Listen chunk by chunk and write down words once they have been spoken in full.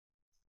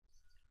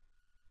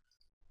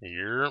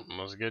Yep,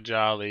 was a good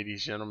job,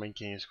 ladies, gentlemen,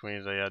 kings,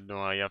 queens. How y'all doing?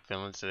 How y'all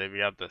feeling today? We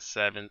got the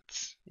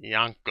 7th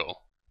Yanko,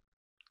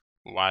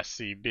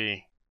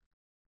 Y.CB,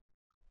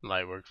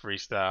 Lightwork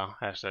Freestyle,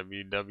 hashtag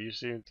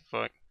BWC. What the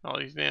fuck? All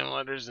these damn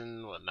letters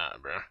and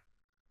whatnot, bro.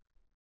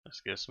 Let's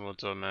get smooth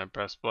to it, man.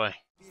 Press play.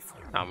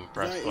 I'm a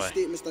press play.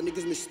 Statements that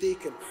niggas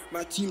mistaken.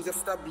 My team's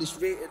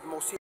established, rated,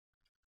 most.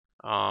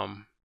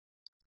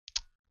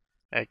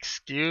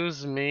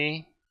 Excuse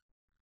me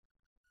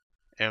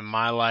and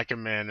my lack of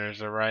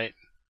manners, alright?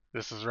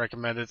 This was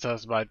recommended to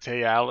us by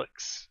Tay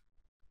Alex.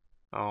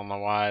 I don't know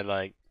why,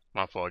 like,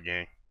 my fault,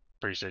 gang.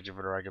 Appreciate you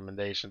for the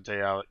recommendation,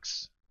 Tay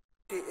Alex.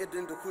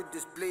 In the hood,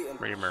 this blatant.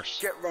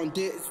 Reimers. Get round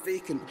there, it's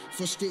vacant.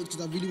 Frustrated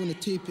because I really want to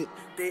tape it.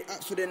 They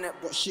ask for their net,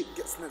 but shit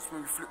gets next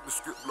when we flip the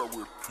script like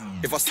we're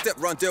If I step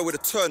round there with a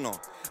turner,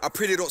 I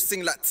pray they don't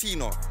sing like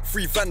Tina.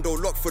 Free Vando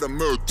locked for the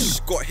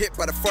merge. Got hit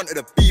by the front of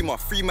the beamer.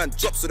 3-man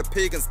drops so the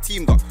pagans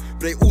teamed up. But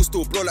they all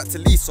still blow like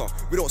Talisa.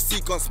 We don't see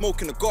gun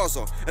smoke in the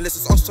Gaza unless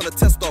it's us trying to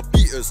test our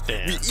beaters.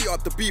 Damn. We eat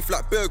up the beef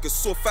like burgers.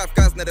 Saw 5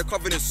 guys now they're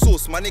covered in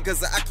sauce. My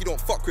niggas are Aki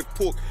don't fuck with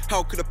pork.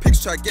 How could the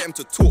pigs try to get him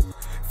to talk?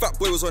 Fat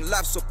boy was on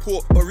life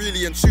support, but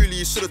really and truly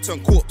he should have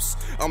turned corpse.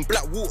 I'm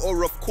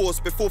Blackwater of course.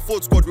 Before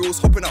Ford squad we was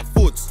hopping out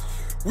Fords.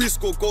 We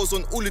score goals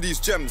on all of these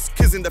gems.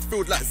 Kids in the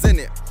field like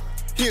Zenit.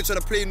 He ain't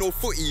tryna play no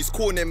footy, he's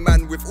cornering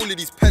man with all of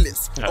these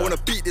pellets. I wanna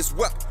beat this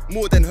whack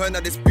more than her, now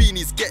this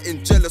beanie's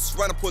getting jealous.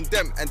 Ran upon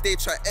them and they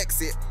try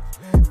exit.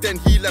 Then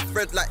he left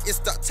red like it's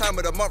that time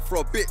of the month for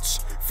a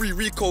bitch. Free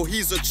Rico,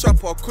 he's a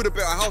trapper. Could've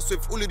built a house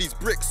with all of these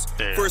bricks.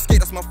 First gate,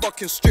 that's my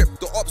fucking strip.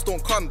 The ops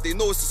don't come, they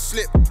know it's a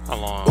slip.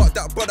 But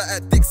that brother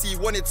at Dixie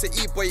wanted to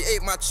eat, but he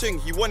ate my ching.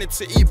 He wanted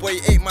to eat, but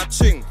he ate my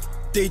ching.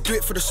 They do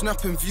it for the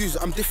snap and views.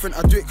 I'm different,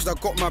 I do it cause I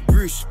got my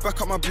bruise. Back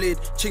up my blade,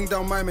 ching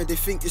down my man. They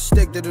think it's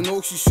steg, they don't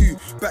know shoe.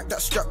 Back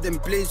that strap, then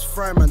blaze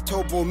fry man.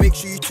 Tell bro, make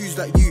sure you choose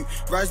like you.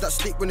 Rise that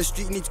stick when the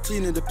street needs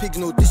cleaning. The pigs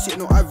know this ain't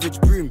no average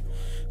broom.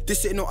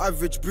 This ain't no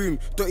average broom.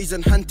 Dotties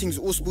and hantings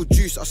all spill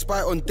juice. I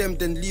spy on them,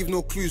 then leave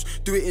no clues.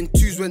 Do it in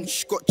twos when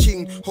shh got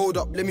ching. Hold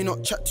up, let me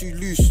not chat too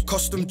loose.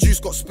 Custom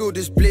juice got spilled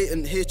is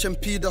blatant.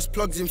 HMP that's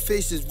plugs in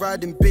faces.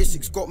 Riding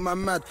basics got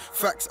man mad.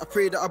 Facts, I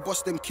pray that I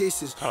bust them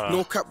cases.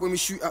 No cap when we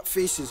shoot at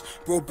faces.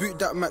 Bro, boot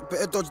that Mac,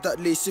 better dodge that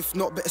lace. If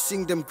not, better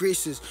sing them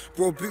graces.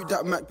 Bro, boot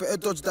that Mac, better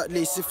dodge that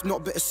lace. If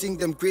not, better sing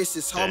them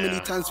graces. How many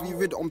times we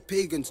rid on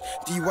pagans?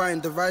 DY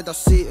and the rider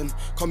Satan.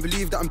 Can't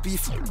believe that I'm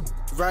beefing.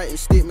 Writing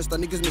statements that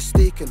niggas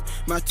mistaken.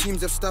 My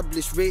team's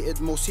established, rated,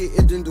 most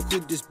hated in the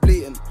hood is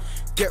blatant.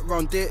 Get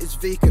round there, it's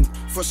vacant.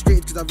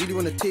 Frustrated cause I really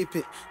wanna tape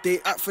it. They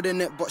act for their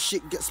net, but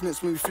shit gets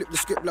mixed when we flip the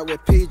script like we're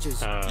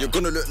pages. You're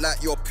gonna look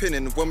like you're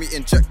pinning when we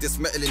inject this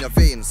metal in your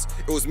veins.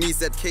 It was me,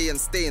 ZK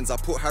and Stains. I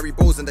put Harry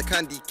Bowes in the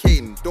candy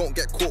cane. Don't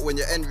get caught when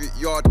you're en route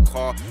yard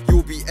car.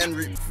 You'll be en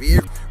route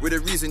veer. With the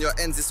reason your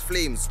ends is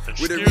flames.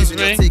 With the reason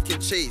you're taking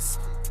chase.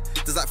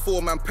 There's that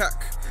 4-man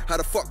pack. How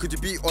the fuck could you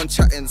be on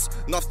chattings?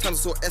 Enough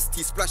times I saw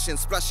ST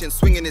splashing,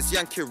 swinging his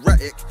Yankee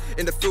erratic.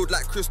 In the field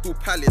like Crystal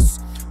Palace.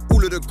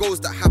 All of the goals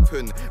that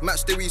happen.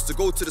 Match day we used to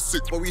go to the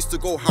soup, but we used to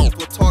go house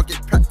for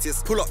target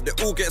practice. Pull up, they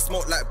all get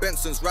smoked like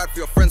Benson's. Ride for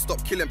your friends,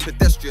 stop killing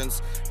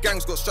pedestrians.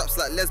 Gangs got straps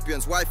like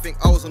lesbians. Why think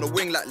I was on the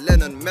wing like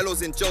Lennon?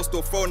 Melo's in jail,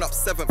 still thrown up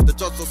 7th. The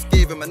judge just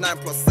gave him a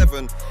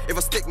 9+7. If I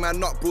stick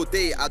man up broad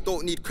day, I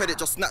don't need credit,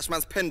 just snatch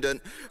man's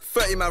pendant.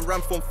 30 man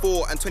ran from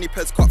 4 and 20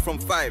 peds cut from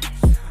 5.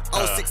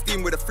 I was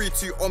 16 with a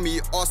 3-2 on me.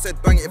 R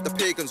said bang it if the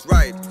pagans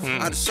ride.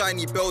 I had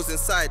shiny bells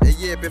inside. A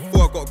year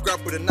before I got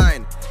grabbed with a 9.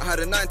 I had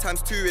a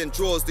 9x2 in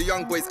drawers. The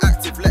young boys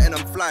active, letting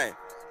them fly.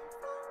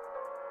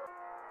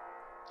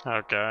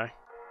 Okay.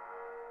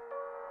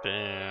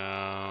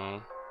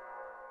 Damn.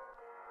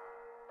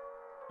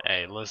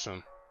 Hey,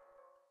 listen.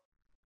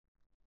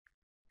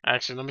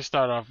 Actually, let me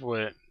start off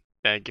with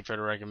thank you for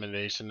the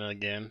recommendation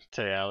again,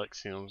 Tay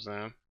Alex. You know what I'm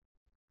saying?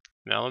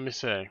 Now let me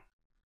say.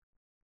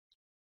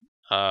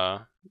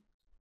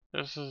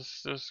 This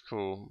is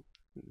cool.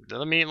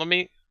 Let me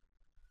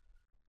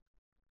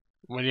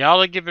when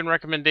y'all are giving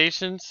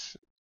recommendations,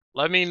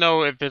 let me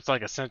know if it's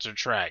like a censored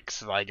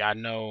tracks. Like I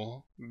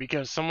know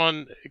because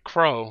someone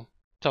Crow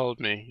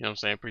told me, you know what I'm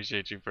saying,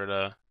 appreciate you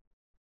for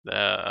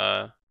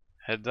the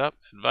heads up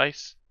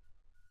advice.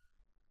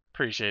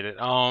 Appreciate it.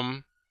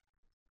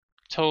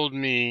 Told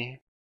me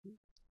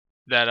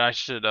that I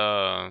should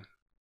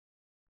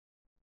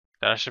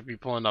be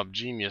pulling up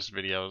Genius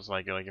videos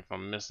like if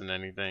I'm missing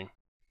anything,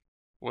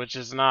 which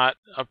is not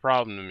a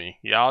problem to me.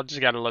 Y'all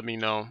just gotta let me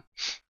know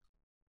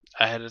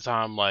ahead of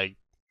time, like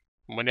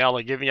when y'all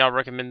are giving y'all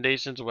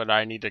recommendations, whether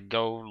I need to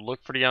go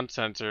look for the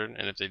uncensored,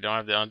 and if they don't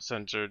have the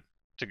uncensored,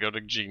 to go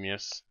to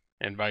Genius,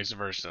 and vice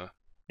versa.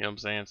 You know what I'm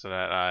saying? So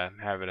that I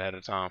have it ahead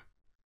of time,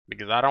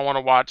 because I don't want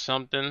to watch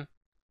something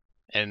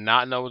and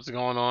not know what's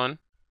going on,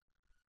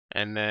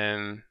 and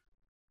then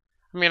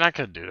I mean I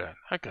could do that.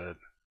 I could.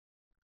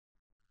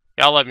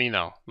 Y'all let me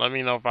know. Let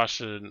me know if I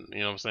should, you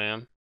know what I'm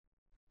saying?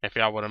 If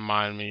y'all wouldn't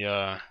mind me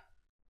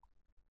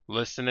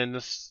listening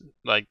to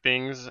like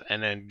things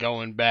and then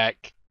going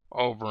back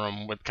over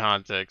them with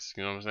context,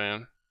 you know what I'm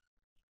saying?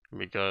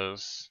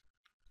 Because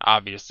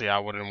obviously I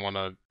wouldn't want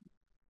to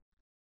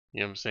You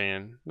know what I'm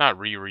saying? Not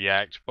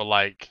re-react, but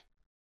like,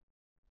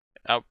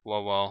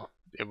 well,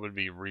 it would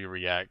be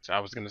re-react. I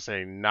was gonna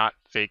say not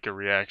fake a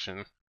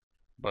reaction,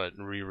 but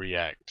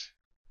re-react.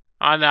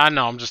 I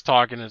know I'm just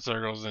talking in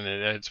circles and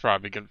it's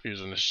probably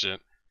confusing as shit.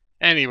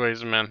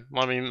 Anyways, man,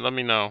 let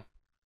me know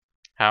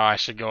how I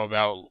should go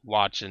about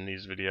watching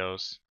these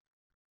videos,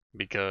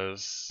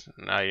 because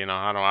I don't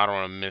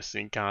want to miss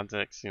any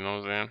context, you know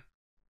what I'm saying?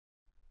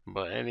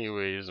 But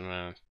anyways,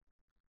 man,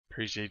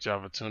 appreciate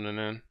y'all for tuning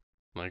in.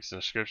 Like,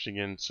 subscription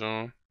getting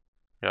soon.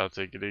 Y'all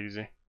take it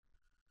easy.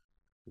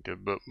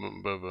 Good butt.